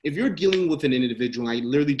if you're dealing with an individual, I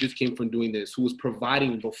literally just came from doing this, who was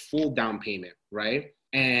providing the full down payment, right?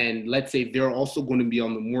 And let's say they're also going to be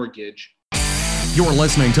on the mortgage. You're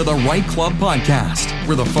listening to the Right Club Podcast,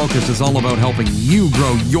 where the focus is all about helping you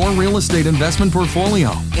grow your real estate investment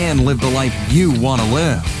portfolio and live the life you want to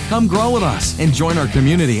live. Come grow with us and join our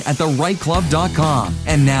community at therightclub.com.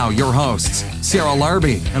 And now your hosts, Sarah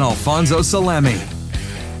Larbi and Alfonso Salemi.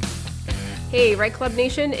 Hey, Right Club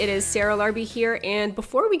Nation, it is Sarah Larbi here, and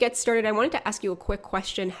before we get started, I wanted to ask you a quick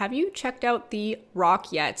question. Have you checked out The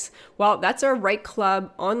Rock yet? Well, that's our Right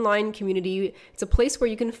Club online community. It's a place where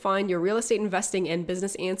you can find your real estate investing and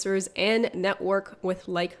business answers and network with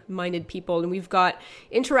like-minded people. And we've got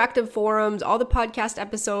interactive forums, all the podcast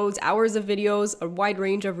episodes, hours of videos, a wide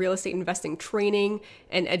range of real estate investing training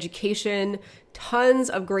and education, tons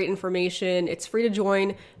of great information. It's free to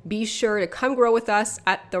join. Be sure to come grow with us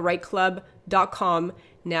at therightclub.com.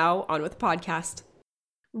 Now on with the podcast.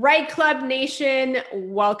 Right Club Nation,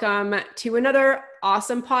 welcome to another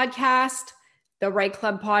awesome podcast, the Right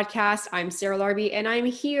Club Podcast. I'm Sarah Larbi and I'm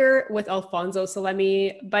here with Alfonso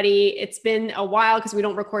Salemi. Buddy, it's been a while because we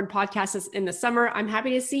don't record podcasts in the summer. I'm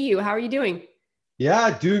happy to see you. How are you doing?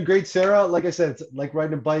 Yeah, doing great, Sarah. Like I said, it's like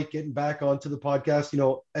riding a bike, getting back onto the podcast. You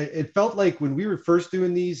know, it felt like when we were first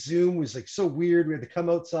doing these, Zoom was like so weird. We had to come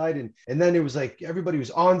outside and then it was like everybody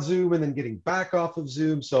was on Zoom and then getting back off of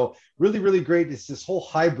Zoom. So really, really great. It's this whole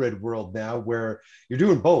hybrid world now where you're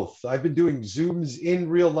doing both. I've been doing Zooms in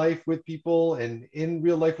real life with people and in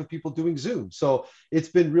real life with people doing Zoom. So it's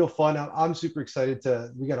been real fun. I'm super excited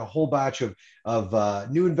we got a whole batch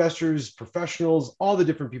of new investors, professionals, all the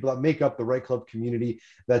different people that make up the Right Club community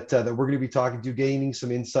that we're going to be talking to, gaining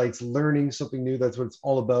some insights, learning something new. That's what it's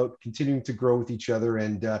all about, continuing to grow with each other.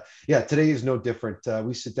 And yeah, today is no different.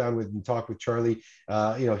 We sit down and talk with Charlie.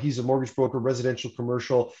 He's a mortgage broker, residential,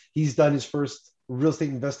 commercial. He's done his first real estate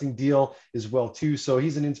investing deal as well too. So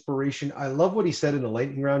he's an inspiration. I love what he said in the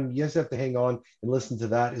lightning round. You guys have to hang on and listen to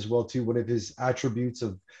that as well too. One of his attributes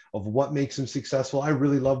of what makes him successful. I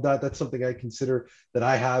really love that. That's something I consider that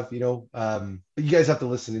I have, but you guys have to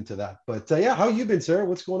listen into that. But yeah, how you been, Sarah?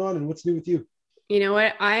 What's going on and what's new with you? You know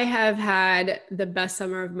what? I have had the best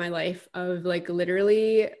summer of my life of like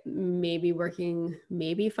literally maybe working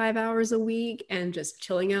 5 hours a week and just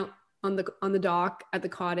chilling out on the dock at the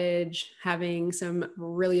cottage, having some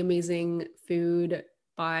really amazing food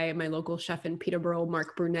by my local chef in Peterborough,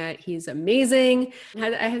 Mark Brunette. He's amazing. I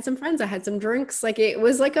had some friends, I had some drinks. Like it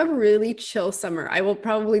was like a really chill summer. I will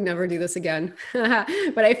probably never do this again. But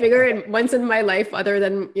I figured once in my life, other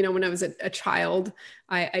than, when I was a child,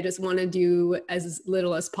 I just want to do as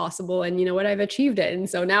little as possible. And you know what? I've achieved it. And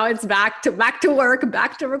so now it's back to work,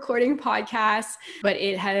 back to recording podcasts, but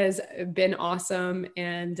it has been awesome.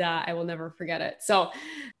 And I will never forget it. So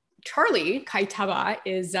Charlie Kaitaba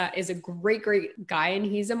is a great guy, and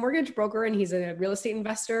he's a mortgage broker and he's a real estate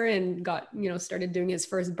investor and got, started doing his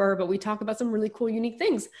first BRRRR, but we talk about some really cool, unique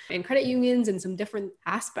things and credit unions and some different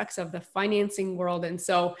aspects of the financing world. And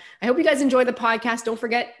so I hope you guys enjoy the podcast. Don't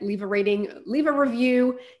forget, leave a rating, leave a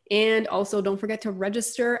review, and also don't forget to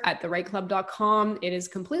register at therightclub.com. It is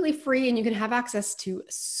completely free and you can have access to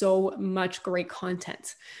so much great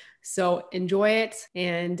content. So enjoy it.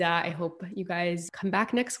 And I hope you guys come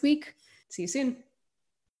back next week. See you soon.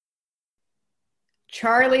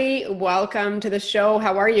 Charlie, welcome to the show.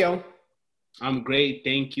 How are you? I'm great.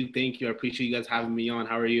 Thank you. I appreciate you guys having me on.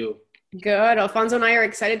 How are you? Good. Alfonso and I are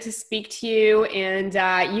excited to speak to you. And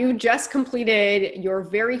you just completed your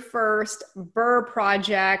very first BRRRR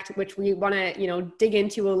project, which we want to, dig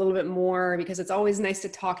into a little bit more because it's always nice to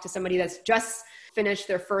talk to somebody that's just finished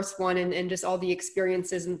their first one and just all the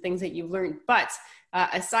experiences and things that you've learned. But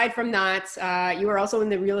aside from that, you are also in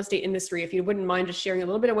the real estate industry. If you wouldn't mind just sharing a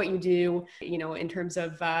little bit of what you do, in terms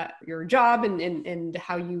of your job and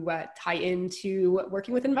how you tie into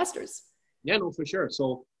working with investors. Yeah, no, for sure.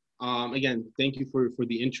 So again, thank you for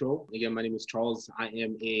the intro. Again, my name is Charles. I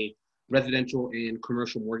am a residential and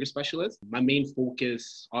commercial mortgage specialist. My main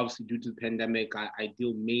focus, obviously due to the pandemic, I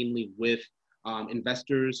deal mainly with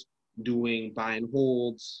investors doing buy and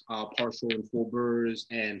holds, partial and full BRRRRs,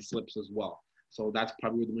 and flips as well. So that's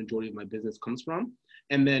probably where the majority of my business comes from.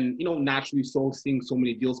 And then, naturally, seeing so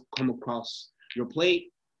many deals come across your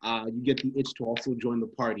plate, you get the itch to also join the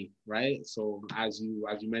party, right? So as you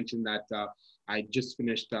mentioned that I just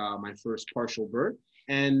finished my first partial BRRRR,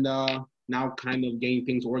 and now kind of getting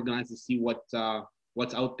things organized to see what's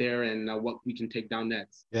out there and what we can take down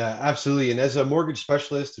next. Yeah, absolutely. And as a mortgage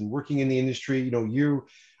specialist and working in the industry,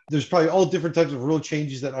 there's probably all different types of rule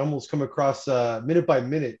changes that almost come across minute by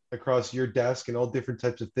minute across your desk and all different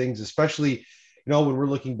types of things, especially when we're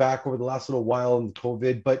looking back over the last little while in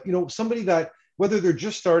COVID, but, somebody that, whether they're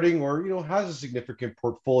just starting or, has a significant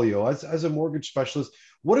portfolio as a mortgage specialist,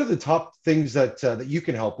 what are the top things that you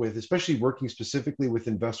can help with, especially working specifically with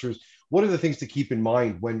investors? What are the things to keep in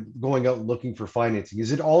mind when going out and looking for financing?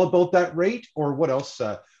 Is it all about that rate, or what else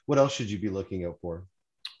should you be looking out for?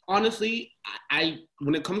 Honestly, I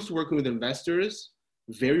when it comes to working with investors,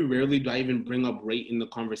 very rarely do I even bring up rate in the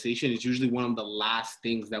conversation. It's usually one of the last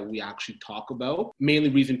things that we actually talk about. Mainly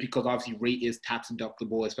reason because obviously rate is tax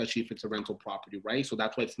deductible, especially if it's a rental property, right? So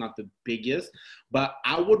that's why it's not the biggest. But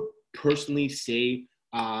I would personally say,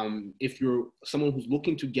 if you're someone who's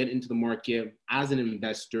looking to get into the market as an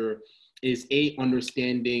investor, is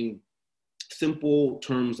understanding simple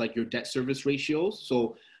terms like your debt service ratios.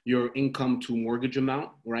 So your income to mortgage amount,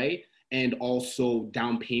 right? And also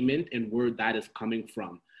down payment and where that is coming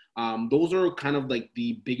from. Those are kind of like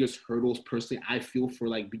the biggest hurdles personally I feel for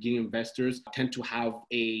like beginning investors tend to have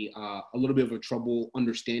a little bit of a trouble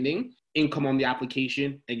understanding. Income on the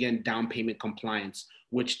application, again, down payment compliance,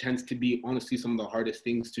 which tends to be honestly some of the hardest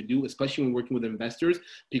things to do, especially when working with investors,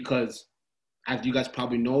 because as you guys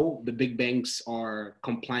probably know, the big banks are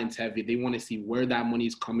compliance heavy. They want to see where that money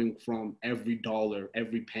is coming from, every dollar,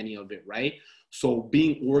 every penny of it, right? So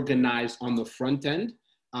being organized on the front end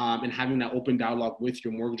and having that open dialogue with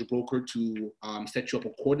your mortgage broker to set you up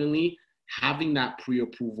accordingly, having that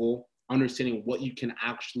pre-approval, understanding what you can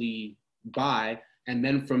actually buy, and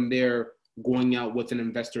then from there, going out with an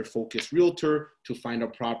investor-focused realtor to find a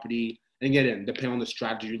property. And again, depending on the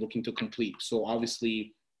strategy you're looking to complete. So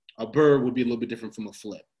obviously, a BRRRR would be a little bit different from a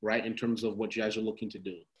flip, right? In terms of what you guys are looking to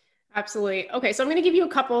do. Absolutely. Okay. So I'm going to give you a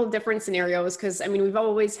couple different scenarios because we've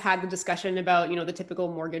always had the discussion about, the typical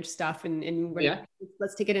mortgage stuff and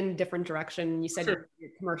let's take it in a different direction. You said Sure.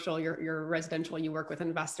 You're commercial, you're residential, you work with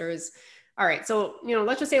investors. All right. So,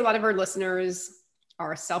 let's just say a lot of our listeners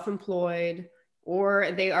are self-employed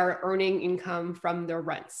or they are earning income from their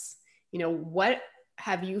rents. What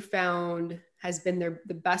have you found has been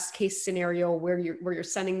the best case scenario where you're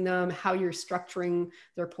sending them, how you're structuring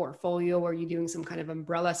their portfolio? Are you doing some kind of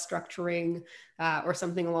umbrella structuring or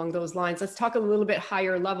something along those lines? Let's talk a little bit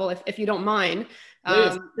higher level, if you don't mind.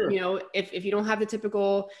 Yes, sure. If you don't have the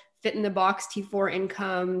typical fit in the box T4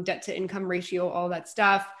 income, debt to income ratio, all that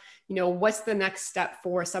stuff, what's the next step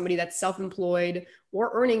for somebody that's self-employed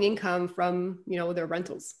or earning income from, their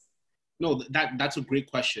rentals? No, that's a great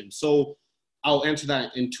question. So I'll answer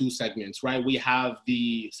that in two segments, right? We have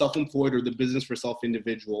the self-employed or the business for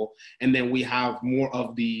self-individual, and then we have more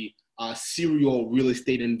of the serial real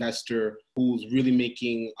estate investor who's really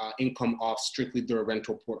making income off strictly their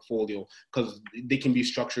rental portfolio, because they can be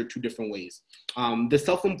structured two different ways. The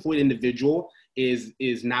self-employed individual is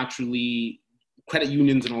naturally credit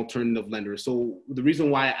unions and alternative lenders. So the reason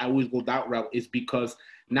why I always go that route is because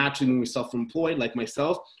naturally when we're self-employed, like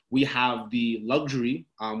myself, we have the luxury,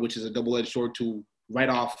 which is a double-edged sword, to write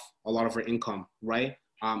off a lot of our income, right?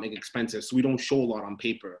 And expenses. So we don't show a lot on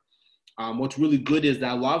paper. What's really good is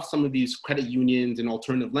that a lot of some of these credit unions and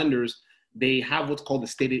alternative lenders, they have what's called the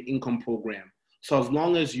stated income program. So as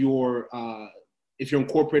long as you're, if you're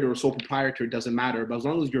incorporated or sole proprietor, it doesn't matter. But as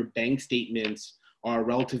long as your bank statements are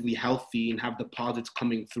relatively healthy and have deposits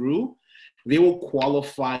coming through, they will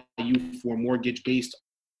qualify you for mortgage based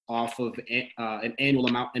off of an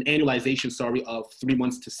annualization, of 3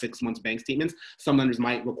 months to 6 months bank statements. Some lenders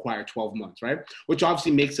might require 12 months, right? Which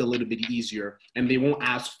obviously makes it a little bit easier, and they won't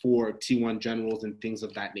ask for T1 generals and things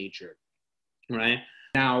of that nature, right?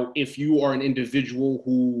 Now, if you are an individual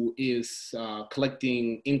who is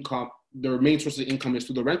collecting income, their main source of income is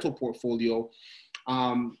through the rental portfolio,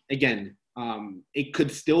 it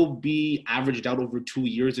could still be averaged out over 2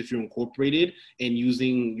 years if you're incorporated and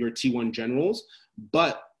using your T1 generals.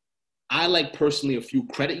 But I like personally a few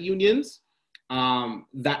credit unions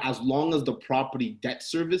that as long as the property debt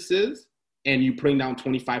services and you bring down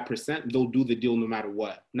 25%, they'll do the deal no matter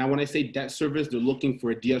what. Now, when I say debt service, they're looking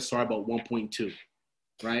for a DSR about 1.2,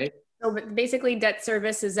 right? So basically debt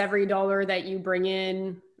service is every dollar that you bring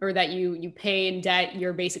in or that you pay in debt,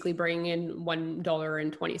 you're basically bringing in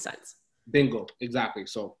 $1.20. Bingo, exactly.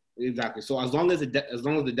 So as long as the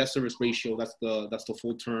debt service ratio, that's the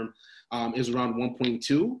full term, is around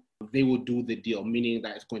 1.2, they will do the deal, meaning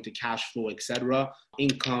that it's going to cash flow, etc.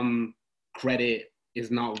 Income, credit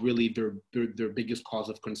is not really their biggest cause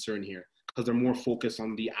of concern here, because they're more focused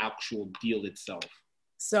on the actual deal itself.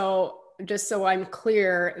 So just so I'm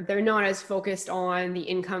clear, they're not as focused on the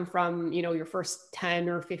income from, your first 10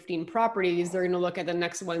 or 15 properties. They're going to look at the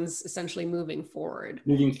next ones essentially moving forward.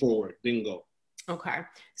 Moving forward, bingo. Okay.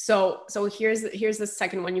 So here's the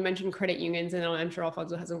second one. You mentioned credit unions, and I'm sure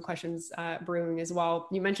Alfonso has some questions brewing as well.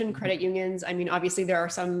 You mentioned credit unions. I mean, obviously there are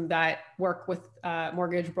some that work with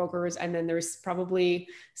mortgage brokers, and then there's probably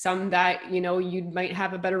some that, you might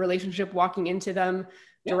have a better relationship walking into them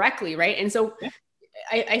directly, right? And so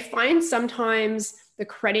I find sometimes the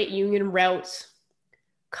credit union route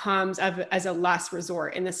comes as a last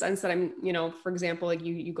resort, in the sense that for example, like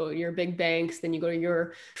you go to your big banks, then you go to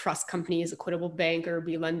your trust companies, Equitable Bank or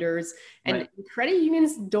B lenders, and credit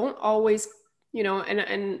unions don't always,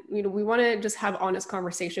 and we want to just have honest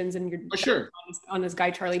conversations, and you're for sure honest guy,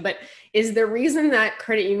 Charlie. But is the reason that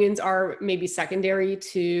credit unions are maybe secondary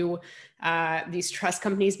to these trust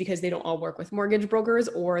companies because they don't all work with mortgage brokers,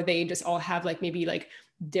 or they just all have maybe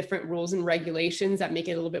different rules and regulations that make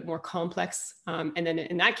it a little bit more complex? And then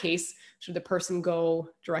in that case, should the person go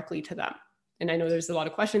directly to them? And I know there's a lot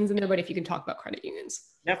of questions in there, but if you can talk about credit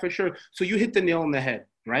unions. Yeah, for sure. So you hit the nail on the head,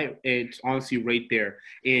 right? It's honestly right there.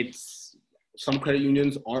 It's some credit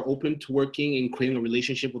unions are open to working and creating a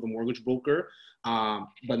relationship with a mortgage broker. But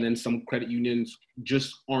then some credit unions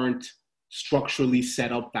just aren't structurally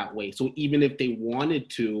set up that way. So even if they wanted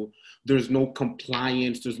to, there's no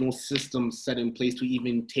compliance, there's no system set in place to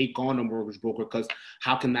even take on a mortgage broker, because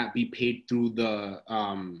how can that be paid through the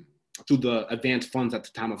advanced funds at the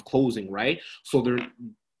time of closing, right? So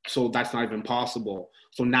that's not even possible.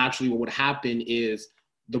 So naturally what would happen is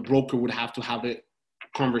the broker would have to have a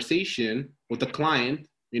conversation with the client.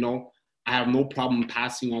 I have no problem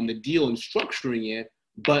passing on the deal and structuring it,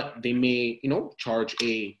 but they may, charge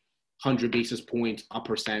 100 basis points,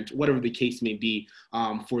 1%, whatever the case may be,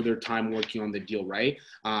 for their time working on the deal, right?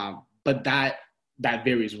 But that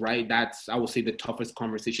varies, right? That's, I would say, the toughest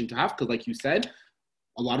conversation to have, because like you said,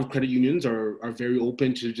 a lot of credit unions are very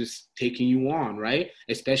open to just taking you on, right?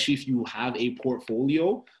 Especially if you have a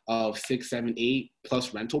portfolio of 6, 7, 8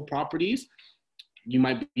 plus rental properties. You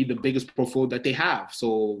might be the biggest portfolio that they have.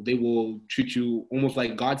 So they will treat you almost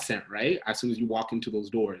like God sent, right? As soon as you walk into those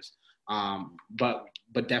doors.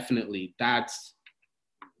 But definitely that's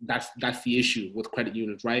the issue with credit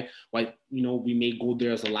unions, right? Like, we may go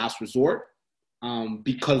there as a last resort,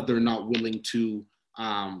 because they're not willing to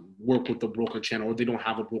work with the broker channel, or they don't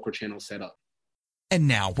have a broker channel set up. And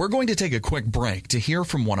now we're going to take a quick break to hear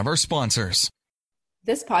from one of our sponsors.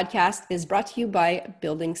 This podcast is brought to you by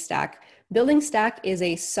Building Stack. Building Stack is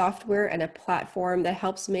a software and a platform that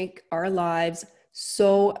helps make our lives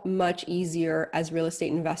so much easier as real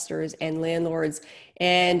estate investors and landlords.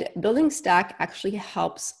 And Building Stack actually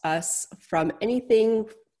helps us from anything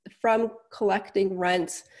from collecting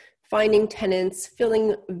rent, finding tenants,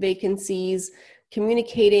 filling vacancies,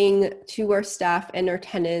 communicating to our staff and our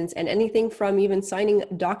tenants, and anything from even signing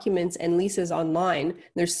documents and leases online.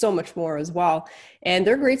 There's so much more as well. And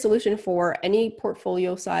they're a great solution for any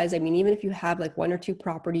portfolio size. I mean, even if you have 1 or 2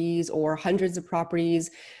 properties or hundreds of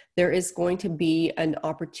properties, there is going to be an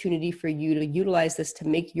opportunity for you to utilize this to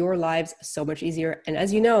make your lives so much easier. And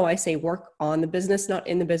as you know, I say work on the business, not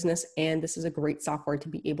in the business. And this is a great software to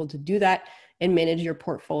be able to do that and manage your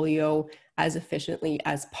portfolio as efficiently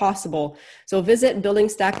as possible. So visit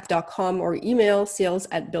buildingstack.com or email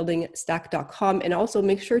sales@buildingstack.com. And also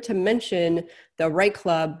make sure to mention the Right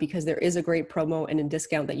Club, because there is a great promo and a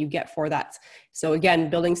discount that you get for that. So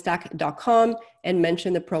again, buildingstack.com, and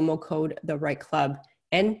mention the promo code The Right Club.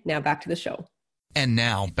 And now back to the show.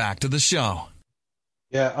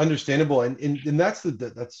 Yeah, understandable. And that's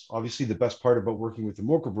obviously the best part about working with a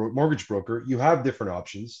mortgage broker. You have different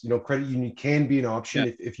options. Credit union can be an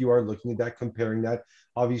option if you are looking at that, comparing that.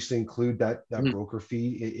 Obviously include that broker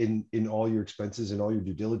fee in all your expenses and all your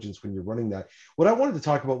due diligence when you're running that. What I wanted to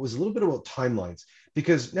talk about was a little bit about timelines,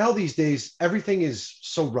 because now these days everything is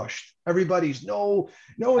so rushed. Everybody's no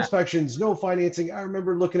inspections, no financing. I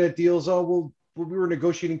remember looking at deals. We were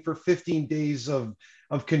negotiating for 15 days of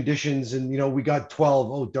conditions, and we got 12.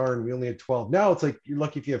 Oh darn, we only had 12. Now it's like you're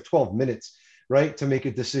lucky if you have 12 minutes, right, to make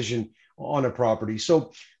a decision on a property.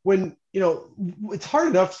 So when it's hard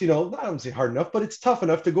enough, I don't say hard enough, but it's tough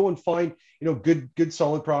enough to go and find good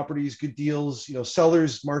solid properties, good deals.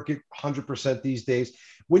 Sellers market 100% these days.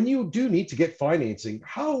 When you do need to get financing,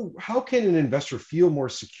 how can an investor feel more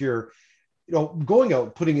secure going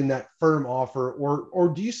out, putting in that firm offer, or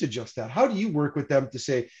do you suggest that? How do you work with them to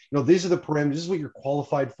say, these are the parameters, this is what you're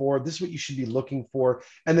qualified for, this is what you should be looking for,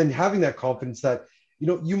 and then having that confidence that,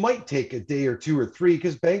 you might take a day or 2 or 3,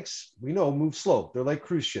 because banks, we know, move slow. They're like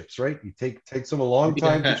cruise ships, right? You takes them a long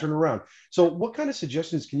time to turn around. So what kind of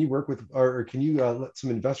suggestions can you work with, or can you let some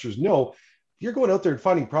investors know you're going out there and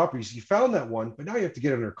finding properties. You found that one, but now you have to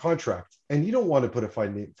get it under contract, and you don't want to put a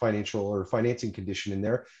financial or financing condition in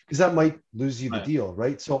there because that might lose you the deal,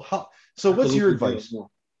 right? So what's your advice?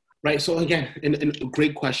 Right. So again, and a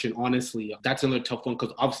great question. Honestly, that's another tough one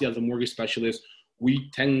because obviously as a mortgage specialist,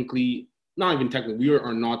 we we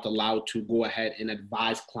are not allowed to go ahead and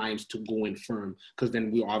advise clients to go in firm because then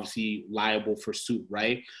we're obviously liable for suit,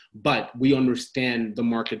 right? But we understand the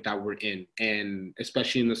market that we're in, and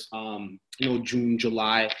especially in this, June,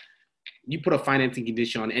 July, you put a financing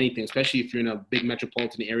condition on anything, especially if you're in a big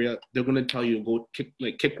metropolitan area, they're going to tell you to go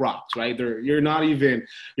kick rocks, right? They're not even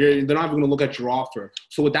going to look at your offer.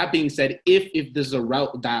 So with that being said, if this is a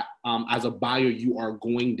route that as a buyer you are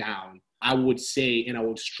going down, I would say, and I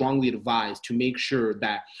would strongly advise to make sure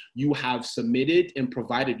that you have submitted and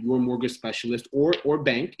provided your mortgage specialist or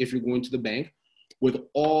bank, if you're going to the bank, with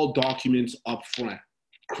all documents up front.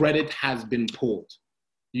 Credit has been pulled.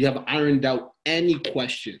 You have ironed out any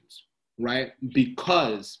questions, right?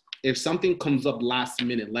 Because if something comes up last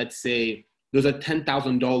minute, let's say there's a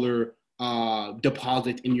 $10,000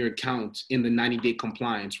 deposit in your account in the 90-day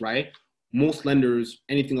compliance, right? Most lenders,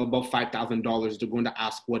 anything above $5,000, they're going to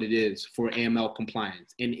ask what it is for AML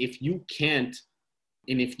compliance. And if you can't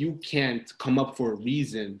come up for a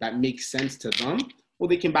reason that makes sense to them, well,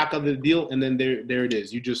 they can back out of the deal, and then there it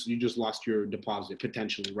is. You just lost your deposit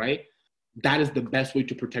potentially, right? That is the best way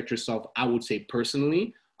to protect yourself, I would say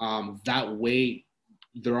personally. That way,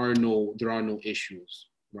 there are no issues,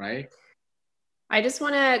 right? I just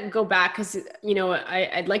want to go back because,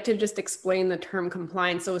 I'd like to just explain the term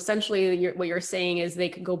compliance. So essentially what you're saying is they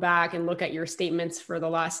could go back and look at your statements for the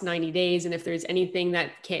last 90 days. And if there's anything that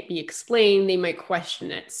can't be explained, they might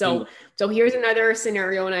question it. So here's another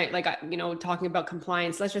scenario. And talking about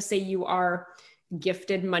compliance, let's just say you are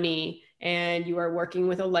gifted money and you are working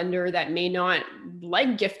with a lender that may not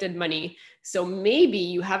like gifted money. So maybe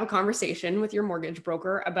you have a conversation with your mortgage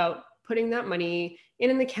broker about putting that money in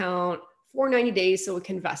an account for 90 days so it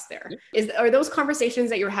can vest there. Are those conversations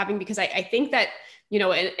that you're having? Because I think that,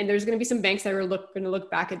 and there's going to be some banks that are going to look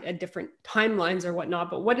back at different timelines or whatnot,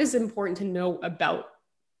 but what is important to know about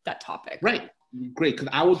that topic? Right. Great. Because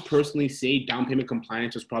I would personally say down payment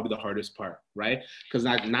compliance is probably the hardest part, right? Because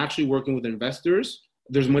naturally working with investors,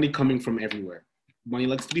 there's money coming from everywhere. Money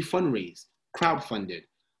likes to be fundraised, crowdfunded,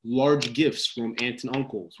 large gifts from aunts and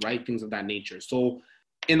uncles, right? Things of that nature. So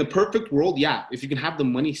in the perfect world, yeah, if you can have the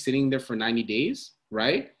money sitting there for 90 days,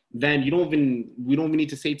 right? Then we don't even need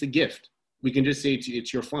to say it's a gift. We can just say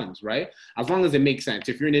it's your funds, right? As long as it makes sense.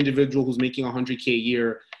 If you're an individual who's making $100K a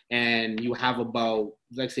year and you have about,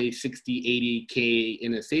 let's say 60, $80K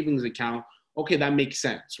in a savings account, okay, that makes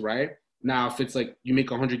sense, right? Now, if it's like you make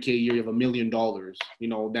 $100K a year, you have $1 million,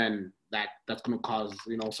 then that's going to cause,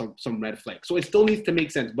 some red flags. So it still needs to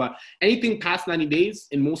make sense. But anything past 90 days,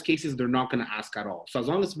 in most cases, they're not going to ask at all. So as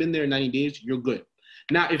long as it's been there 90 days, you're good.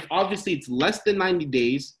 Now, if obviously it's less than 90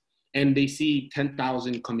 days and they see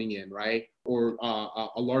 10,000 coming in, right? Or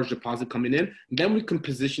a large deposit coming in, then we can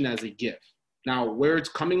position as a gift. Now, where it's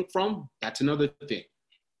coming from, that's another thing.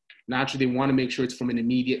 Naturally, they want to make sure it's from an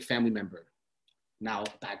immediate family member. Now,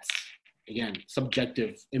 that's, again,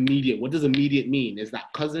 subjective, immediate. What does immediate mean? Is that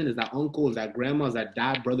cousin? Is that uncle? Is that grandma? Is that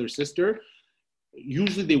dad, brother, sister?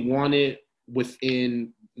 Usually they want it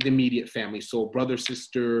within the immediate family. So brother,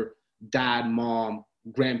 sister, dad, mom,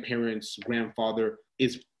 grandparents, grandfather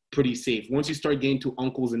is pretty safe. Once you start getting to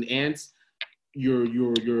uncles and aunts, you're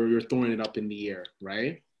throwing it up in the air,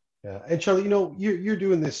 right? Yeah. And Charlie, you're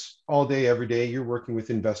doing this all day, every day. You're working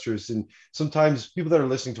with investors. And sometimes people that are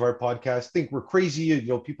listening to our podcast think we're crazy.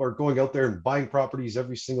 People are going out there and buying properties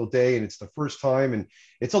every single day. And it's the first time. And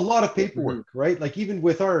it's a lot of paperwork, right? Like even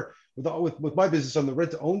with my business on the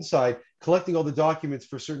rent to own side, collecting all the documents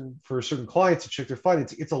for certain clients to check their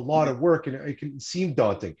finance, it's a lot of work and it can seem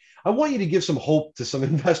daunting. I want you to give some hope to some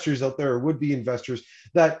investors out there or would-be investors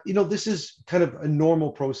that, this is kind of a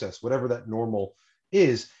normal process, whatever that normal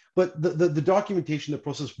is. But the documentation, the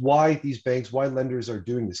process, why these banks, why lenders are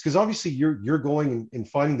doing this, because obviously you're going and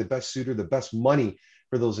finding the best suitor, the best money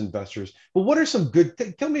for those investors. But what are some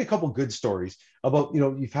tell me a couple good stories about,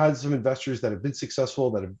 you've had some investors that have been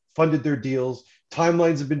successful, that have funded their deals,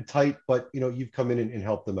 timelines have been tight, but, you've come in and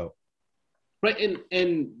helped them out. Right.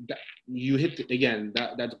 And you hit, again,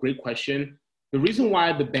 that's a great question. The reason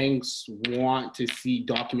why the banks want to see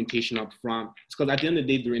documentation up front is because at the end of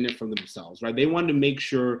the day, they're in it for themselves, right? They want to make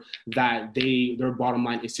sure that their bottom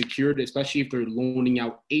line is secured, especially if they're loaning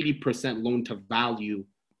out 80% loan to value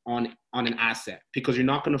on an asset, because you're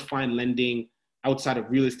not going to find lending outside of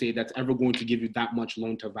real estate that's ever going to give you that much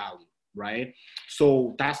loan to value, right?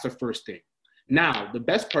 So that's the first thing. Now, the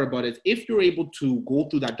best part about it is if you're able to go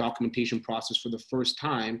through that documentation process for the first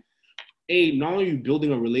time, not only are you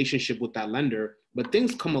building a relationship with that lender, but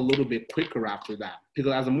things come a little bit quicker after that.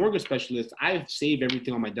 Because as a mortgage specialist, I save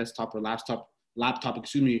everything on my desktop or laptop,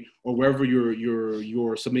 or wherever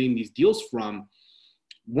you're submitting these deals from.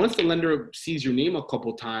 Once the lender sees your name a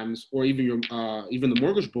couple times, or even the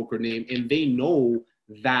mortgage broker name, and they know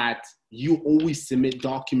that you always submit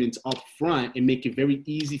documents up front and make it very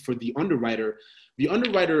easy for the underwriter,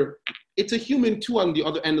 it's a human too on the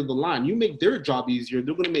other end of the line. You make their job easier,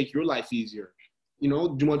 they're going to make your life easier. Do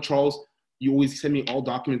you want, Charles, you always send me all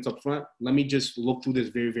documents up front. Let me just look through this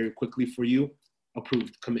very, very quickly for you.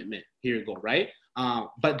 Approved, commitment. Here you go, right?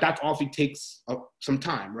 But that often takes some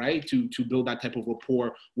time, right? To build that type of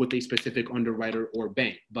rapport with a specific underwriter or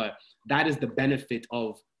bank. But that is the benefit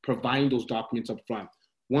of providing those documents up front.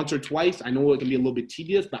 Once or twice, I know it can be a little bit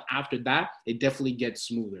tedious, but after that, it definitely gets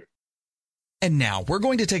smoother. And now we're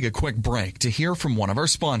going to take a quick break to hear from one of our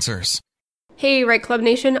sponsors. Hey, Right Club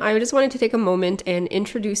Nation, I just wanted to take a moment and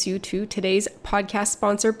introduce you to today's podcast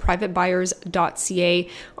sponsor, privatebuyers.ca.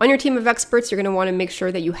 On your team of experts, you're going to want to make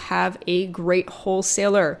sure that you have a great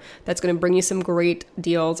wholesaler that's going to bring you some great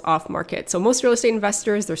deals off market. So most real estate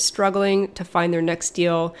investors, they're struggling to find their next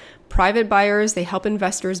deal. Private buyers, they help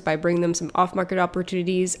investors by bringing them some off-market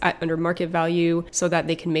opportunities at under market value so that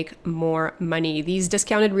they can make more money. These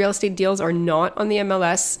discounted real estate deals are not on the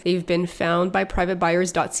MLS. They've been found by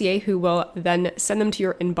privatebuyers.ca, who will then send them to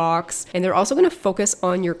your inbox. And they're also going to focus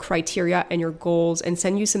on your criteria and your goals and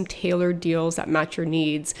send you some tailored deals that match your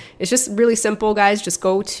needs. It's just really simple, guys. Just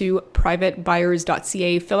go to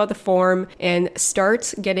privatebuyers.ca, fill out the form, and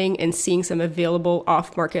start getting and seeing some available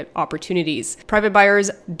off-market opportunities.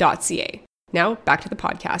 privatebuyers.ca. Now back to the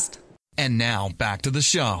podcast. And now back to the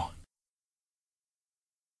show.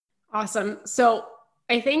 Awesome. So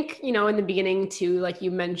I think, in the beginning too, like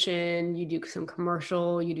you mentioned, you do some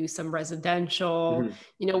commercial, you do some residential,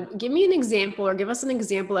 give me an example or give us an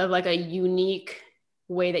example of like a unique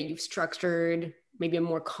way that you've structured maybe a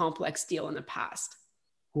more complex deal in the past.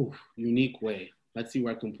 Ooh, unique way. Let's see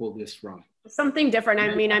where I can pull this from. Something different.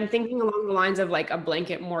 I mean, I'm thinking along the lines of like a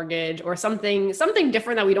blanket mortgage or something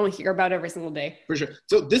different that we don't hear about every single day. For sure.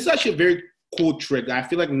 So this is actually a very cool trick that I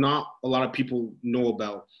feel like not a lot of people know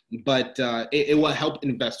about, but it will help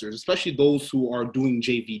investors, especially those who are doing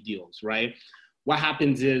JV deals, right? What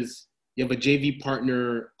happens is you have a JV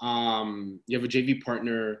partner,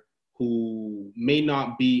 who may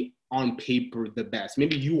not be on paper the best.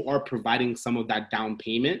 Maybe you are providing some of that down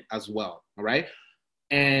payment as well, all right?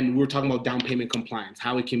 And we're talking about down payment compliance,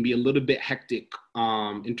 how it can be a little bit hectic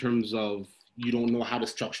in terms of you don't know how to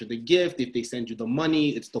structure the gift. If they send you the money,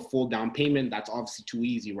 it's the full down payment. That's obviously too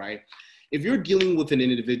easy, right? If you're dealing with an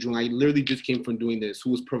individual, I literally just came from doing this, who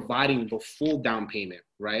was providing the full down payment,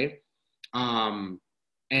 right? And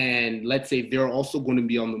let's say they're also going to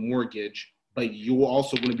be on the mortgage, but you're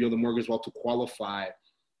also going to be on the mortgage as well to qualify.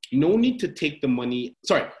 No need to take the money.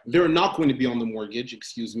 Sorry, they're not going to be on the mortgage,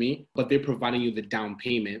 but they're providing you the down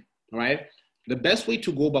payment, all right? The best way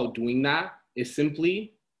to go about doing that is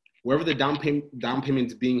simply, wherever the down payment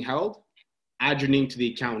is being held, add your name to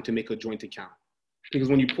the account to make a joint account. Because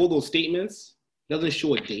when you pull those statements, it doesn't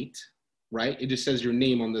show a date, right? It just says your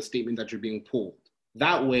name on the statement that you're being pulled.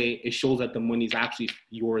 That way, it shows that the money is actually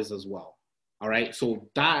yours as well. All right. So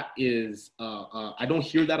that is, I don't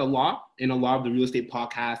hear that a lot in a lot of the real estate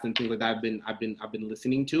podcasts and things like that I've been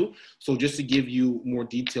listening to. So just to give you more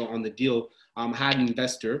detail on the deal, I had an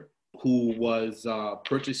investor who was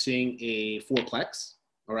purchasing a fourplex.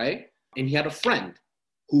 All right. And he had a friend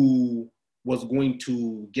who was going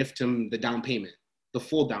to gift him the down payment, the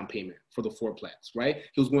full down payment for the fourplex, right?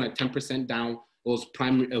 He was going at 10% down. It was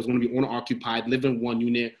going to be owner occupied, live in one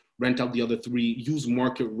unit, rent out the other three, use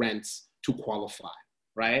market rents to qualify,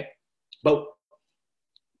 right? But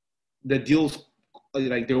the deals,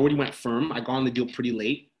 like they already went firm. I got on the deal pretty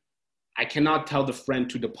late. I cannot tell the friend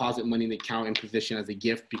to deposit money in the account and position as a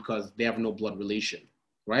gift because they have no blood relation,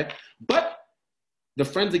 right? But the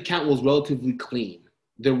friend's account was relatively clean.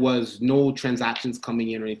 There was no transactions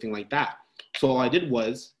coming in or anything like that. So all I did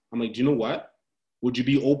was, I'm like, do you know what? Would you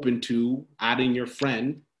be open to adding your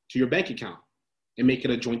friend to your bank account and make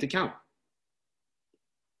it a joint account?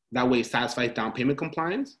 That way it satisfies down payment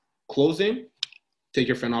compliance, closing, take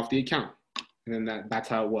your friend off the account. And then that's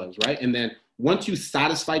how it was, right? And then once you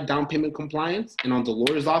satisfy down payment compliance and on the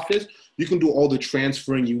lawyer's office, you can do all the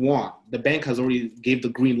transferring you want. The bank has already gave the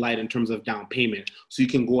green light in terms of down payment. So you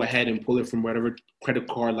can go ahead and pull it from whatever credit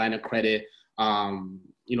card, line of credit,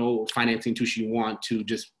 financing institution you want to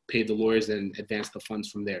just pay the lawyers and advance the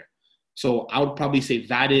funds from there. So I would probably say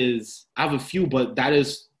I have a few, but that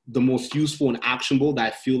is the most useful and actionable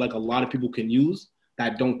that I feel like a lot of people can use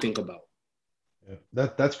that I don't think about. Yeah,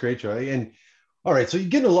 that's great, Joey. And all right, so you're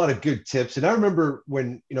getting a lot of good tips. And I remember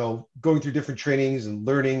when, going through different trainings and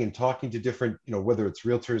learning and talking to different, whether it's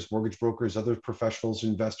realtors, mortgage brokers, other professionals,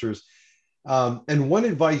 investors. And one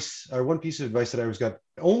piece of advice that I always got,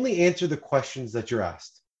 only answer the questions that you're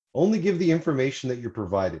asked. Only give the information that you're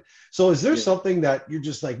provided. So is there something that you're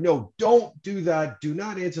just like, no, don't do that. Do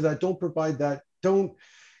not answer that. Don't provide that. Don't,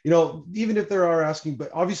 even if they are asking, but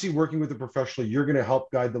obviously working with a professional, you're going to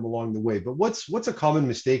help guide them along the way. But what's a common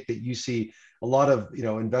mistake that you see a lot of,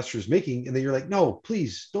 investors making, and then you're like, no,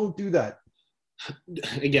 please don't do that?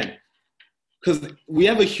 Again, because we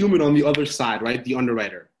have a human on the other side, right? The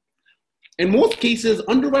underwriter. In most cases,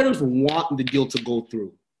 underwriters want the deal to go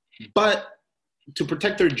through, but to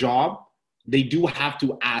protect their job, they do have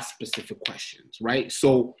to ask specific questions, right?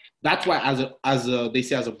 So that's why as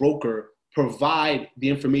a broker, provide the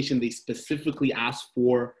information they specifically ask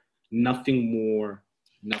for, nothing more,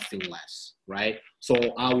 nothing less, right? So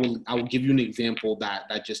I will give you an example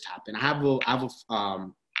that just happened. I have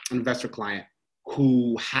an investor client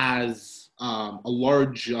who has a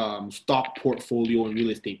large stock portfolio and real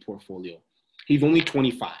estate portfolio. He's only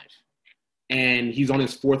 25, and he's on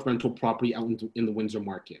his fourth rental property out in the Windsor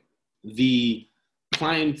market. The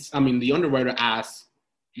underwriter asks,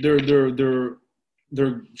 they're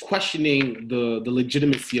questioning the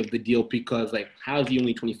legitimacy of the deal because, like, how is he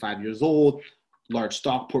only 25 years old, large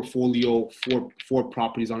stock portfolio, four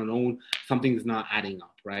properties on his own, something's not adding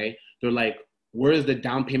up, right? They're like, where is the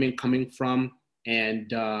down payment coming from?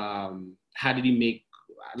 And how did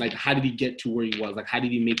he get to where he was? Like, how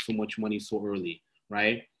did he make so much money so early,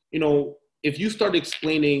 right? If you start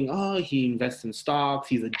explaining, he invests in stocks,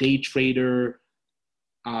 he's a day trader,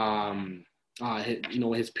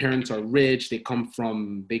 his parents are rich, they come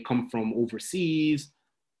from overseas.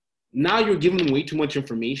 Now you're giving them way too much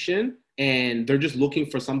information, and they're just looking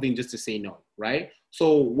for something just to say no, right?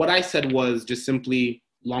 So what I said was just simply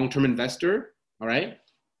long-term investor, all right?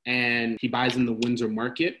 And he buys in the Windsor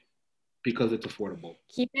market because it's affordable.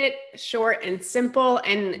 Keep it short and simple,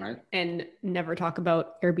 and never talk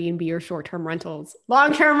about Airbnb or short-term rentals.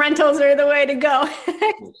 Long-term rentals are the way to go.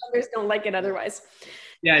 Others don't like it otherwise.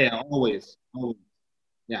 Yeah, always.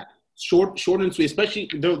 Yeah, short and sweet. Especially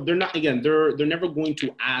they're not, again, they're never going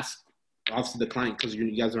to ask, obviously, the client, because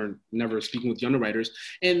you guys are never speaking with the underwriters,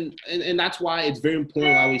 and that's why it's very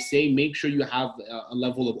important. I always say, make sure you have a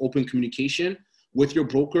level of open communication with your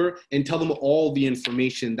broker and tell them all the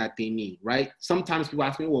information that they need, right? Sometimes people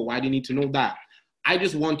ask me, well, why do you need to know that? I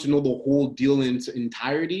just want to know the whole deal in its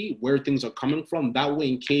entirety, where things are coming from. That way,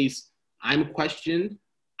 in case I'm questioned,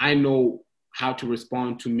 I know how to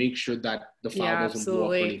respond to make sure that the file doesn't blow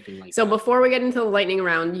up or anything like that. So before we get into the lightning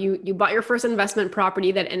round, you bought your first investment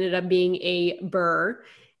property that ended up being a BRRRR.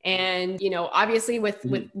 And, obviously with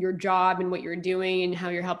your job and what you're doing and how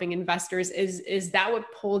you're helping investors, is that what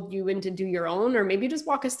pulled you in to do your own? Or maybe just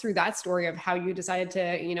walk us through that story of how you decided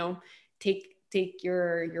to, take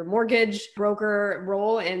your mortgage broker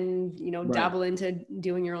role and, dabble into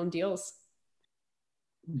doing your own deals.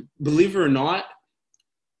 Believe it or not,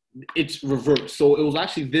 it's reversed. So it was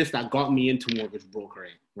actually this that got me into mortgage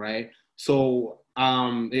brokering, right? So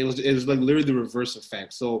it was like literally the reverse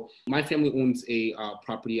effect. So my family owns a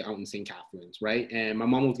property out in St. Catharines, right? And my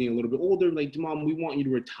mom was getting a little bit older. Like, Mom, we want you to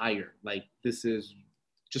retire. Like, this is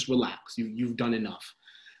just relax. You've done enough.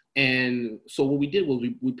 And so what we did was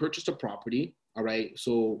we purchased a property. All right.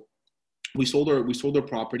 So we sold our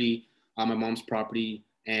property, my mom's property,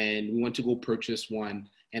 and we went to go purchase one.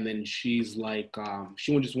 And then she's like,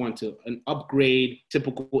 she just wanted an upgrade,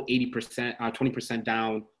 typical 80%, 20%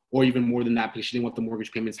 down, or even more than that, because she didn't want the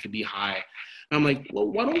mortgage payments to be high. And I'm like, well,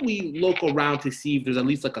 why don't we look around to see if there's at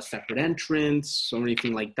least like a separate entrance or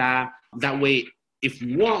anything like that? That way, if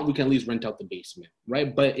you want, we can at least rent out the basement,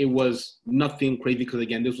 right? But it was nothing crazy because,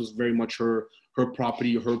 again, this was very much her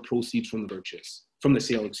property, her proceeds from the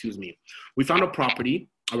sale, excuse me. We found a property.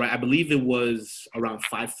 All right, I believe it was around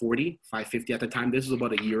 540, 550 at the time. This was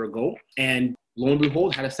about a year ago. And lo and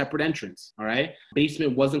behold, had a separate entrance. All right.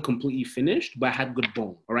 Basement wasn't completely finished, but had good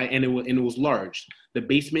bone. All right. And it was large. The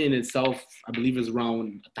basement in itself, I believe, is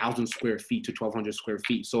around 1,000 square feet to 1,200 square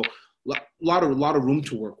feet. So a lot of room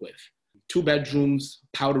to work with. 2 bedrooms,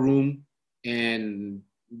 powder room, and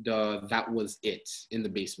that was it in the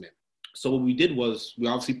basement. So what we did was we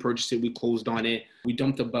obviously purchased it. We closed on it. We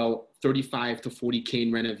dumped about 35 to 40K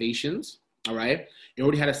in renovations. All right. It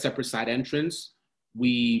already had a separate side entrance.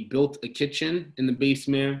 We built a kitchen in the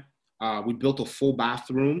basement. We built a full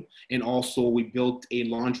bathroom, and also we built a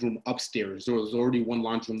laundry room upstairs. There was already one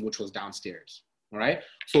laundry room, which was downstairs. All right.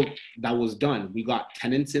 So that was done. We got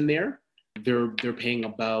tenants in there. They're paying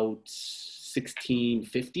about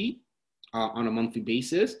 $1,650 on a monthly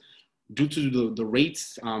basis. Due to the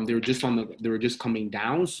rates, they were just coming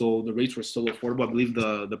down, so the rates were still affordable. I believe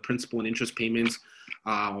the principal and interest payments,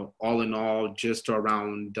 all in all, just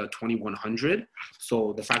around $2,100.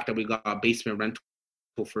 So the fact that we got a basement rental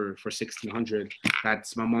for $1,600,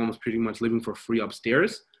 that's, my mom was pretty much living for free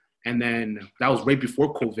upstairs. And then that was right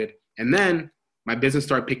before COVID. And then my business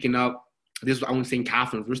started picking up. This was, I was saying,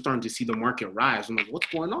 Catherine, we're starting to see the market rise. I'm like, what's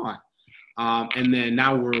going on? And then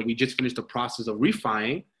now we just finished the process of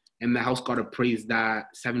refining, and the house got appraised at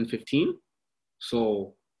 $715.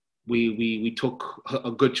 So we took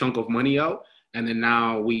a good chunk of money out, and then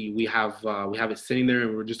now we have it sitting there,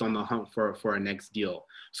 and we're just on the hunt for our next deal.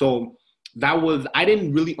 So I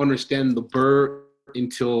didn't really understand the BRRRR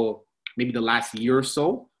until maybe the last year or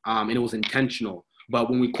so, and it was intentional. But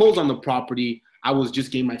when we closed on the property, I was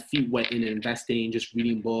just getting my feet wet in investing, just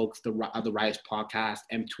reading books, the Rise podcast,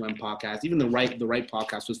 M2M podcast, even the right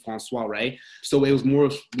podcast was Francois, right? So it was more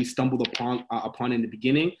of, we stumbled upon in the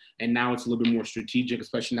beginning, and now it's a little bit more strategic,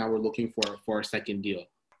 especially now we're looking for our second deal.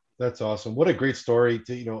 That's awesome. What a great story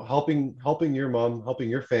to, helping your mom, helping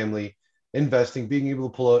your family, investing, being able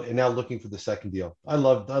to pull out, and now looking for the second deal. I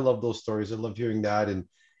love those stories. I love hearing that. And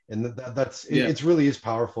that's, it really is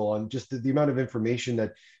powerful on just the amount of information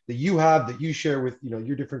that you have, that you share with,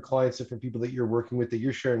 your different clients, different people that you're working with, that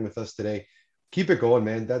you're sharing with us today. Keep it going,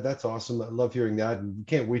 man. That's awesome. I love hearing that. And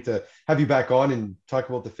can't wait to have you back on and talk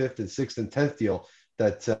about the 5th and 6th and 10th deal.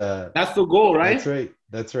 That's the goal, right?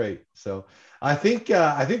 That's right. So I think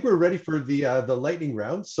we're ready for the lightning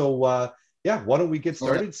round. So why don't we get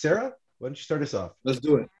started? Okay. Sarah, why don't you start us off? Let's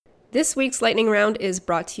do it. This week's lightning round is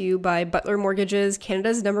brought to you by Butler Mortgages,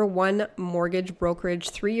 Canada's #1 mortgage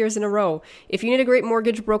brokerage, 3 years in a row. If you need a great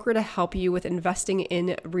mortgage broker to help you with investing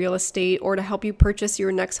in real estate or to help you purchase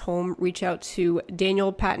your next home, reach out to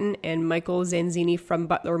Daniel Patton and Michael Zanzini from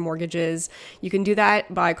Butler Mortgages. You can do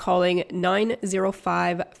that by calling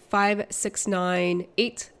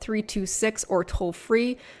 905-569-8326 or toll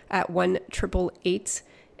free at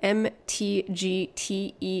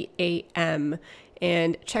 1-888-MTGTEAM.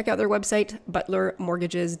 And check out their website,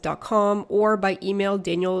 butlermortgages.com, or by email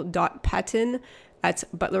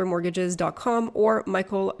daniel.patton@butlermortgages.com or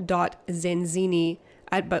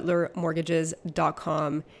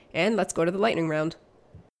michael.zanzini@butlermortgages.com. And let's go to the lightning round.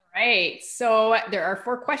 All right. So there are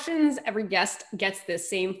 4 questions. Every guest gets the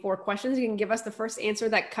same 4 questions. You can give us the first answer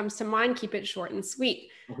that comes to mind. Keep it short and sweet.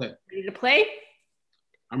 Okay. Ready to play?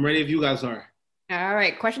 I'm ready if you guys are. All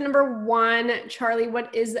right. Question number 1, Charlie,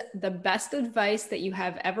 what is the best advice that you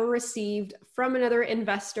have ever received from another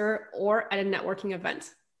investor or at a networking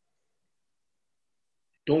event?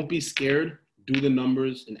 Don't be scared, do the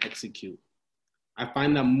numbers and execute. I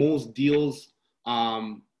find that most deals,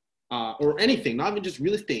 or anything, not even just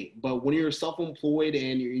real estate, but when you're self-employed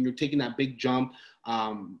and you're taking that big jump,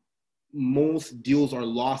 most deals are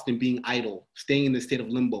lost in being idle, staying in the state of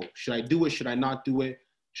limbo. Should I do it? Should I not do it?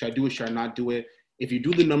 Should I do it? Should I not do it? If you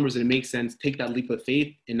do the numbers and it makes sense, take that leap of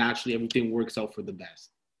faith, and naturally everything works out for the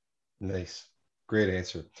best. Nice. Great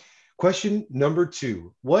answer. Question number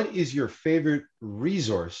 2. What is your favorite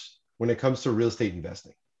resource when it comes to real estate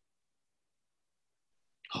investing?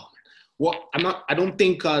 Oh, well, I don't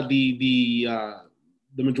think the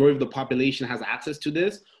majority of the population has access to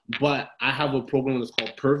this, but I have a program that's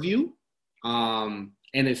called Purview. And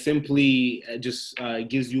it simply just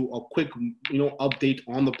gives you a quick, update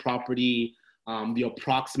on the property, the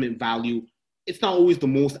approximate value. It's not always the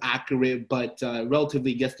most accurate, but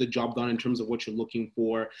relatively gets the job done in terms of what you're looking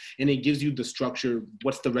for. And it gives you the structure,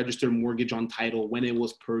 what's the registered mortgage on title, when it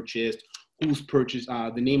was purchased, who's purchased,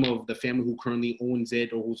 the name of the family who currently owns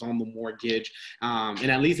it or who's on the mortgage. And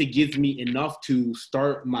at least it gives me enough to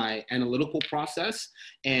start my analytical process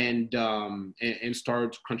and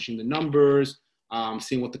start crunching the numbers,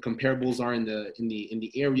 seeing what the comparables are in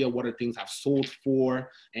the area, what are things I've sold for,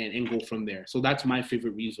 and go from there. So that's my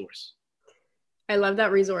favorite resource. I love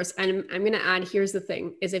that resource. And I'm going to add, here's the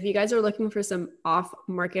thing, is if you guys are looking for some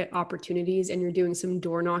off-market opportunities and you're doing some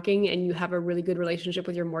door knocking and you have a really good relationship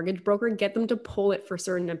with your mortgage broker, get them to pull it for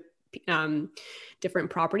certain different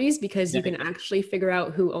properties, because you can actually figure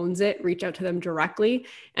out who owns it, reach out to them directly.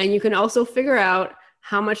 And you can also figure out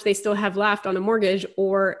how much they still have left on a mortgage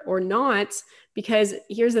or not, because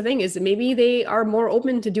here's the thing is maybe they are more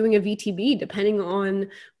open to doing a VTB depending on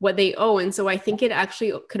what they owe. And so I think it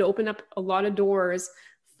actually could open up a lot of doors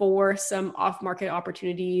for some off-market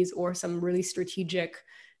opportunities or some really strategic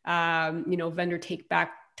vendor take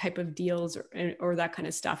back type of deals or that kind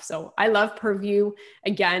of stuff. So I love Purview.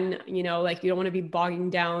 Again, like you don't want to be bogging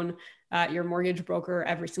down your mortgage broker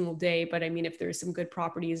every single day. But I mean, if there's some good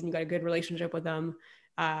properties and you got a good relationship with them,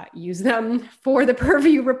 use them for the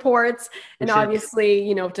Purview reports and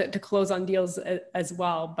obviously, to close on deals as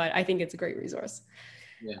well. But I think it's a great resource.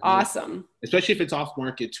 Yeah, awesome. Especially if it's off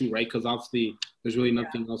market too, right? Because obviously there's really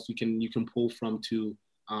nothing else you can pull from to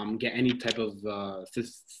get any type of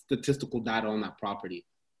statistical data on that property.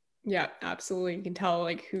 Yeah, absolutely. You can tell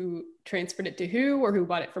like who transferred it to who or who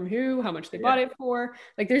bought it from who, how much they bought it for.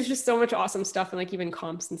 Like there's just so much awesome stuff and like even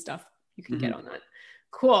comps and stuff you can get on that.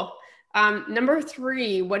 Cool. Number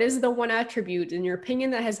 3, what is the one attribute in your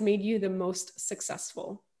opinion that has made you the most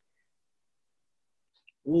successful?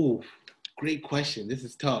 Ooh, great question. This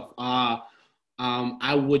is tough. I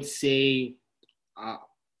would say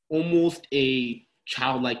almost a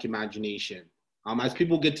childlike imagination. As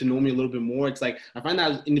people get to know me a little bit more, it's like I find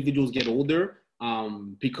that as individuals get older,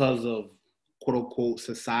 because of quote unquote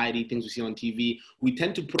society, things we see on TV, we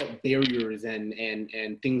tend to put up barriers and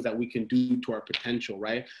things that we can do to our potential,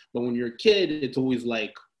 right? But when you're a kid, it's always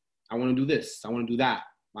like, I want to do this, I want to do that.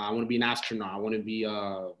 I want to be an astronaut. I want to be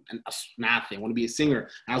an athlete. I want to be a singer.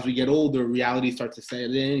 As we get older, reality starts to set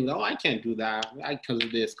in. Oh, I can't do that because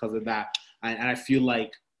of this, because of that. And I feel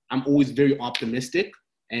like I'm always very optimistic.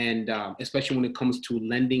 And especially when it comes to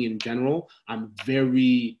lending in general, I'm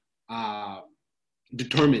very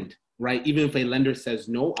determined, right? Even if a lender says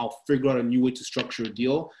no, I'll figure out a new way to structure a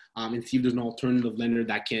deal and see if there's an alternative lender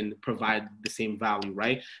that can provide the same value,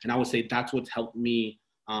 right? And I would say that's what's helped me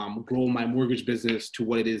grow my mortgage business to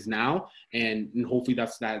what it is now. And hopefully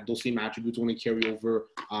those same attributes want to carry over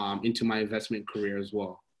into my investment career as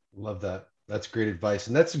well. Love that. That's great advice.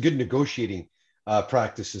 And that's a good negotiating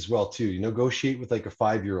practice as well too. You negotiate with like a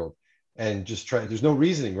 5-year-old and just try. There's no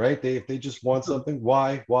reasoning, right? If they just want something,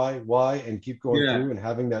 why, and keep going through, and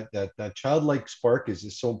having that childlike spark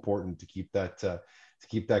is so important to keep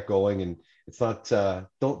that going. And it's not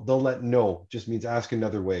don't let no just means ask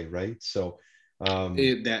another way, right? So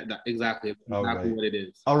exactly what it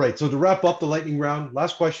is. All right. So to wrap up the lightning round,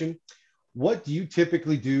 last question: what do you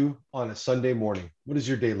typically do on a Sunday morning? What does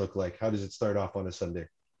your day look like? How does it start off on a Sunday?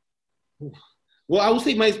 Well, I would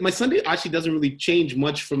say my Sunday actually doesn't really change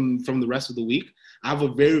much from the rest of the week. I have a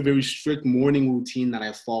very, very strict morning routine that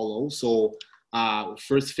I follow. So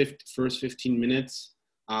first 15 minutes,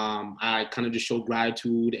 I kind of just show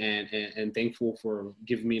gratitude and thankful for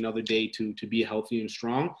giving me another day to be healthy and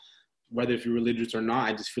strong. Whether if you're religious or not,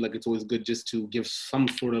 I just feel like it's always good just to give some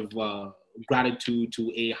sort of gratitude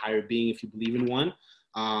to a higher being if you believe in one.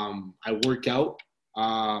 I work out,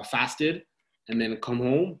 fasted, and then come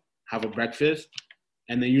home, have a breakfast.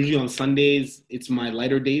 And then usually on Sundays, it's my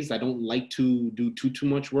lighter days. I don't like to do too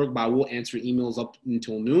much work, but I will answer emails up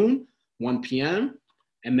until noon, 1 p.m.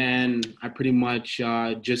 And then I pretty much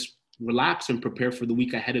just relax and prepare for the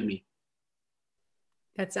week ahead of me.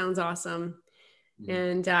 That sounds awesome.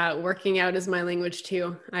 And working out is my language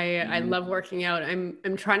too. I love working out.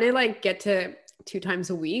 I'm trying to like get to 2 times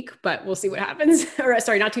a week, but we'll see what happens. Or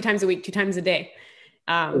sorry, not 2 times a week, 2 times a day.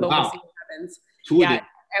 But we'll see what happens.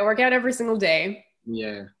 I work out every single day.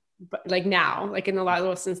 Yeah. But like now, like in the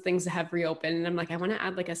last since things have reopened, and I'm like, I want to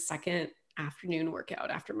add like a second afternoon workout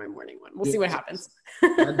after my morning one. We'll see what happens.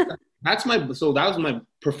 that was my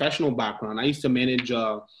professional background. I used to manage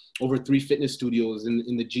over 3 fitness studios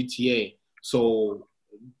in the GTA. So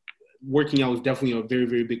working out was definitely a very,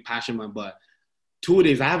 very big passion of mine. But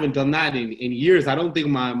 2-a-days, I haven't done that in years. I don't think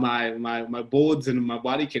my bones and my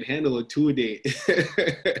body can handle a 2-a-day.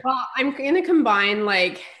 Well, I'm going to combine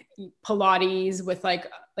like Pilates with like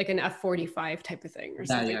an F45 type of thing or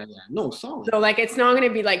something. Yeah. No, solid. So like, it's not going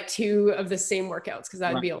to be like 2 of the same workouts because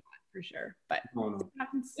that would be a lot for sure. But no.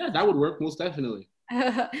 Yeah, that would work most definitely.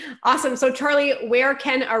 Awesome. So Charlie, where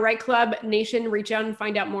can our Right Club Nation reach out and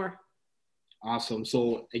find out more? Awesome.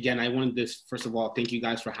 So again, I wanted this, first of all, thank you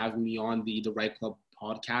guys for having me on the Right Club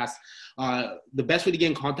podcast. The best way to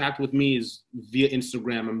get in contact with me is via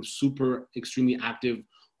Instagram. I'm extremely active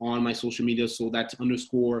on my social media. So that's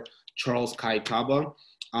 _ Charles Kaitaba.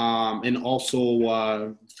 And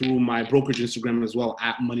also through my brokerage Instagram as well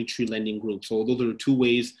at Money Tree Lending Group. So those are 2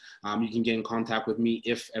 ways you can get in contact with me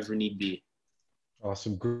if ever need be.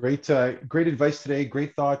 Awesome. Great advice today.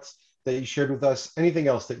 Great thoughts that you shared with us. Anything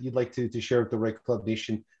else that you'd like to share with the Right Club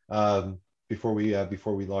Nation before we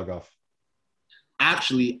log off?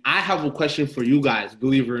 Actually, I have a question for you guys,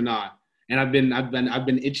 believe it or not. And I've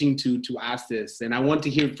been itching to ask this, and I want to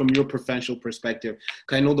hear from your professional perspective,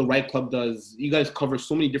 because I know the Right Club you guys cover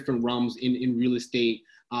so many different realms in real estate.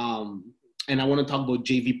 and I want to talk about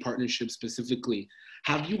JV partnerships specifically.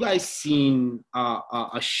 Have you guys seen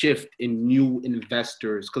a shift in new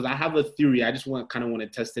investors? Because I have a theory. I just want to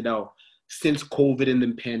test it out. Since COVID and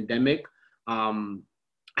the pandemic,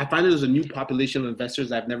 I find there's a new population of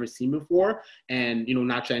investors I've never seen before. And,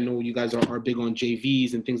 naturally, I know you guys are big on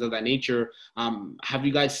JVs and things of that nature. Have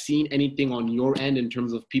you guys seen anything on your end in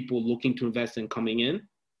terms of people looking to invest and coming in?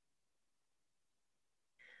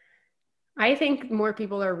 I think more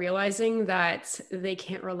people are realizing that they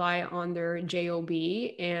can't rely on their JOB,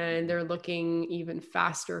 and they're looking even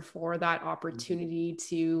faster for that opportunity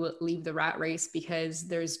to leave the rat race because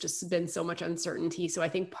there's just been so much uncertainty. So I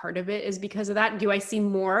think part of it is because of that. Do I see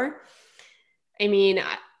more? I mean,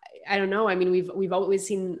 I don't know. I mean, we've always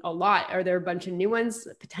seen a lot. Are there a bunch of new ones?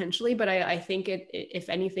 Potentially, but I think if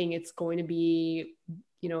anything, it's going to be,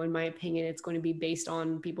 in my opinion, it's going to be based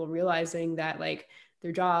on people realizing that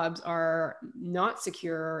their jobs are not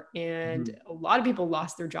secure. And a lot of people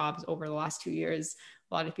lost their jobs over the last 2 years.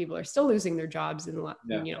 A lot of people are still losing their jobs in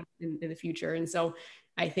the future. And so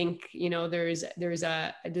I think, there's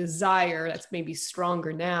a desire that's maybe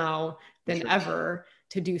stronger now than ever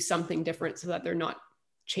to do something different so that they're not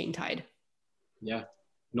chain tied. Yeah.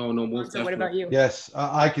 No, most So what about you? Yes,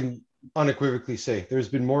 I can unequivocally say there's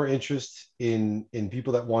been more interest in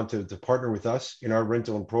people that want to partner with us in our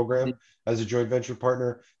rental and program as a joint venture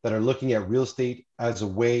partner, that are looking at real estate as a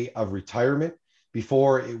way of retirement.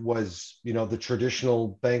 Before it was, the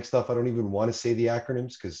traditional bank stuff. I don't even want to say the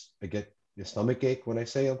acronyms because I get a stomach ache when I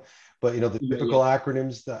say them, but the typical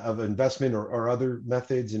acronyms of investment or other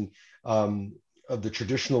methods and of the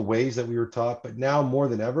traditional ways that we were taught. But now more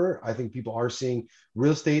than ever, I think people are seeing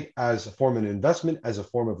real estate as a form of investment, as a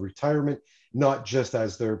form of retirement, not just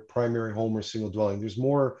as their primary home or single dwelling. There's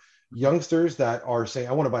more youngsters that are saying,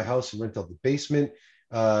 I want to buy a house and rent out the basement,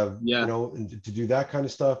 and to do that kind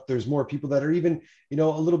of stuff. There's more people that are even, a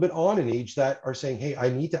little bit on in age that are saying, hey, I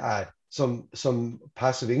need to add some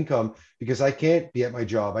passive income because I can't be at my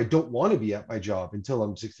job. I don't want to be at my job until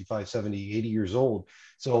I'm 65, 70, 80 years old.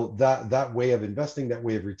 So that way of investing, that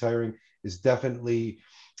way of retiring is definitely,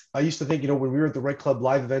 I used to think, when we were at the Right Club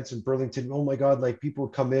live events in Burlington, oh my God, people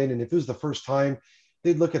would come in and if it was the first time,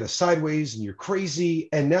 they'd look at us sideways and you're crazy.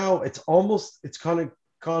 And now it's kind of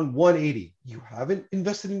gone 180. You haven't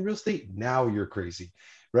invested in real estate. Now you're crazy.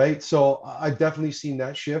 Right. So I've definitely seen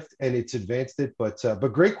that shift and it's advanced it, but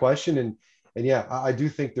great question. And yeah, I do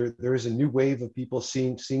think there is a new wave of people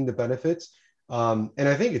seeing the benefits. And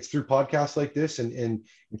I think it's through podcasts like this and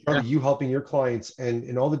probably you helping your clients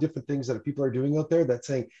and all the different things that people are doing out there that's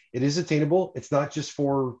saying it is attainable. It's not just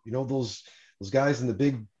for, those guys in the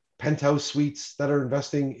big penthouse suites that are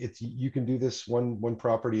investing. You can do this one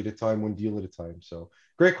property at a time, one deal at a time. So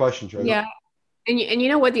great question, Trevor. Yeah. And you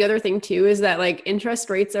know what, the other thing too, is that interest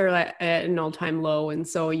rates are at an all-time low. And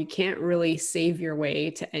so you can't really save your way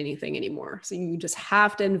to anything anymore. So you just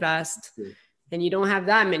have to invest and you don't have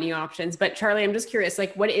that many options. But Charlie, I'm just curious,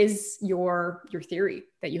 what is your theory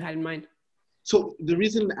that you had in mind? So the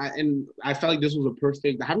reason, I felt like this was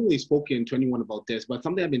I haven't really spoken to anyone about this, but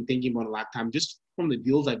something I've been thinking about a lot of time, just from the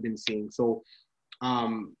deals I've been seeing. So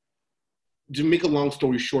to make a long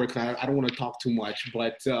story short, because I don't want to talk too much,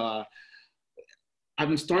 but I've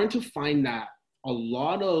been starting to find that a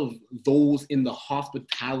lot of those in the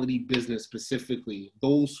hospitality business specifically,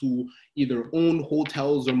 those who either own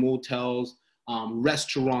hotels or motels,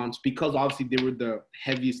 restaurants, because obviously they were the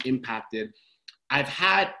heaviest impacted, I've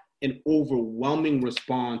had an overwhelming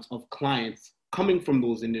response of clients coming from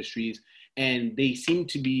those industries, and they seem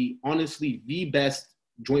to be honestly the best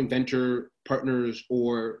joint venture partners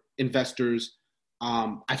or investors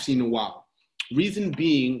I've seen in a while. Reason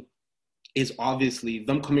being is obviously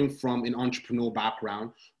them coming from an entrepreneurial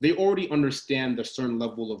background. They already understand the certain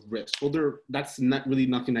level of risk. So that's not really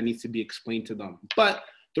nothing that needs to be explained to them, but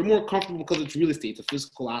they're more comfortable because it's real estate, it's a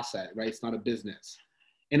physical asset, right? It's not a business.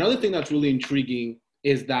 Another thing that's really intriguing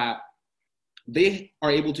is that they are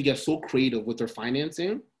able to get so creative with their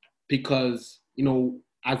financing because,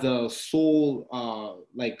 as a sole,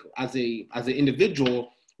 as an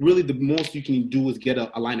individual, really the most you can do is get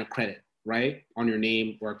a line of credit, right? On your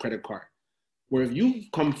name or a credit card. Where if you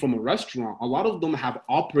come from a restaurant, a lot of them have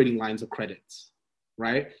operating lines of credits,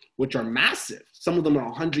 right? Which are massive. Some of them are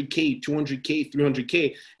 100K, 200K,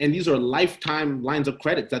 300K. And these are lifetime lines of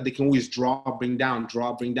credit that they can always draw, bring down,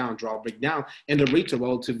 draw, bring down, draw, bring down. And the rates are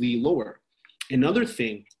relatively lower. Another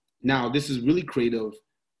thing, now this is really creative.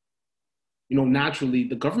 Naturally,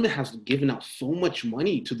 the government has given out so much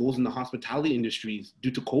money to those in the hospitality industries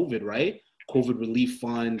due to COVID, right? COVID relief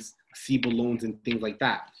funds, CEBA loans, and things like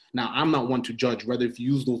that. Now, I'm not one to judge whether if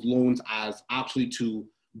you use those loans as actually to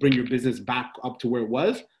bring your business back up to where it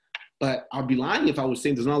was. But I'd be lying if I was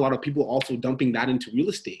saying there's not a lot of people also dumping that into real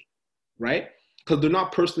estate, right? Because they're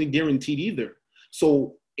not personally guaranteed either.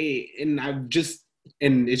 So, and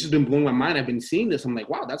it's just been blowing my mind. I've been seeing this. I'm like,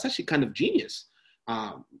 wow, that's actually kind of genius.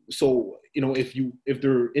 So, if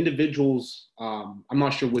there are individuals, I'm not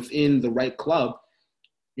sure, within the right club,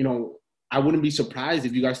 I wouldn't be surprised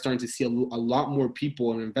if you guys starting to see a lot more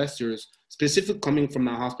people and investors, specifically coming from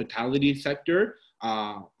the hospitality sector,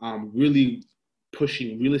 really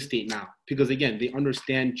pushing real estate now. Because again, they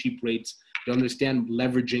understand cheap rates. They understand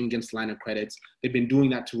leveraging against line of credits. They've been doing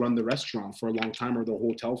that to run the restaurant for a long time or the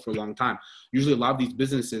hotel for a long time. Usually a lot of these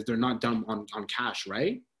businesses, they're not done on cash,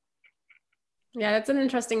 right? Yeah, that's an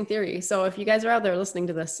interesting theory. So if you guys are out there listening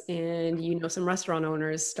to this and you know some restaurant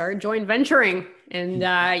owners, start joint venturing and,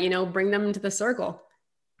 bring them into the circle.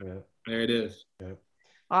 Yeah, there it is. Yeah.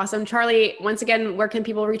 Awesome. Charlie, once again, where can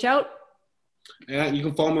people reach out? You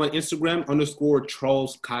can follow me on Instagram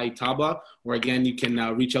 _Charles Kai Taba, or again, you can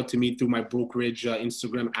reach out to me through my brokerage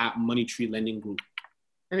Instagram at Money Tree Lending Group.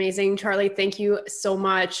 Amazing. Charlie, thank you so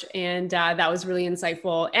much. And that was really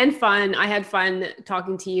insightful and fun. I had fun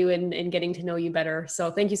talking to you and getting to know you better.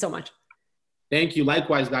 So thank you so much. Thank you.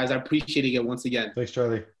 Likewise, guys. I appreciate it once again. Thanks,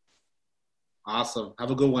 Charlie. Awesome.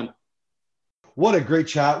 Have a good one. What a great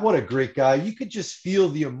chat. What a great guy. You could just feel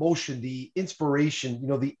the emotion, the inspiration,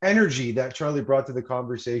 the energy that Charlie brought to the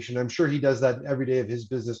conversation. I'm sure he does that every day of his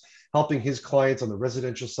business, helping his clients on the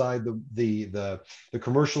residential side, the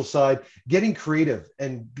commercial side, getting creative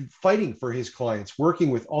and fighting for his clients,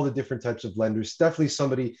 working with all the different types of lenders. Definitely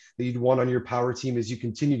somebody that you'd want on your power team as you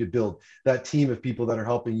continue to build that team of people that are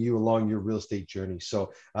helping you along your real estate journey.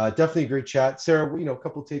 So definitely a great chat. Sarah, a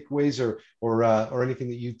couple of takeaways or anything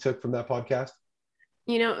that you took from that podcast?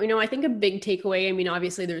 I think a big takeaway,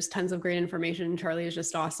 obviously there's tons of great information. Charlie is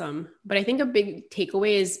just awesome. But I think a big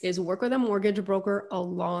takeaway is work with a mortgage broker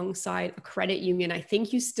alongside a credit union. I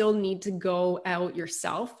think you still need to go out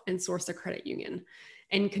yourself and source a credit union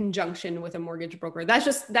in conjunction with a mortgage broker. That's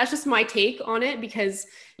just my take on it, because,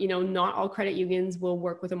 not all credit unions will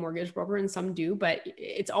work with a mortgage broker and some do, but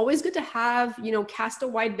it's always good to have, cast a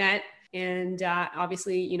wide net and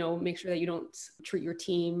obviously, make sure that you don't treat your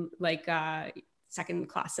team like,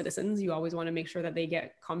 second-class citizens. You always want to make sure that they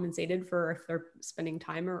get compensated for if they're spending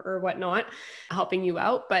time or whatnot, helping you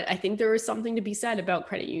out. But I think there is something to be said about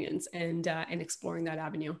credit unions and exploring that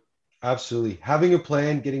avenue. Absolutely. Having a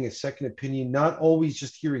plan, getting a second opinion, not always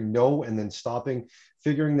just hearing no and then stopping,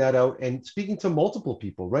 figuring that out and speaking to multiple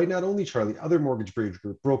people, right? Not only Charlie, other mortgage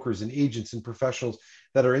brokers and agents and professionals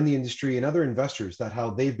that are in the industry and other investors that how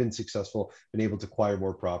they've been successful, been able to acquire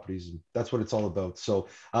more properties. And that's what it's all about. So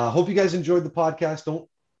hope you guys enjoyed the podcast.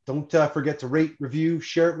 Don't forget to rate, review,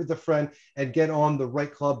 share it with a friend, and get on the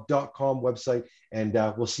rightclub.com website. And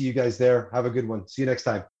we'll see you guys there. Have a good one. See you next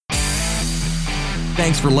time.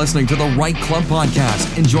 Thanks for listening to the Right Club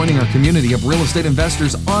Podcast and joining our community of real estate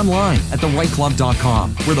investors online at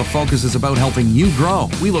therightclub.com, where the focus is about helping you grow.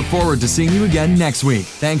 We look forward to seeing you again next week.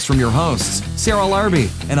 Thanks from your hosts, Sarah Larbi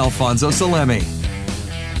and Alfonso Salemi.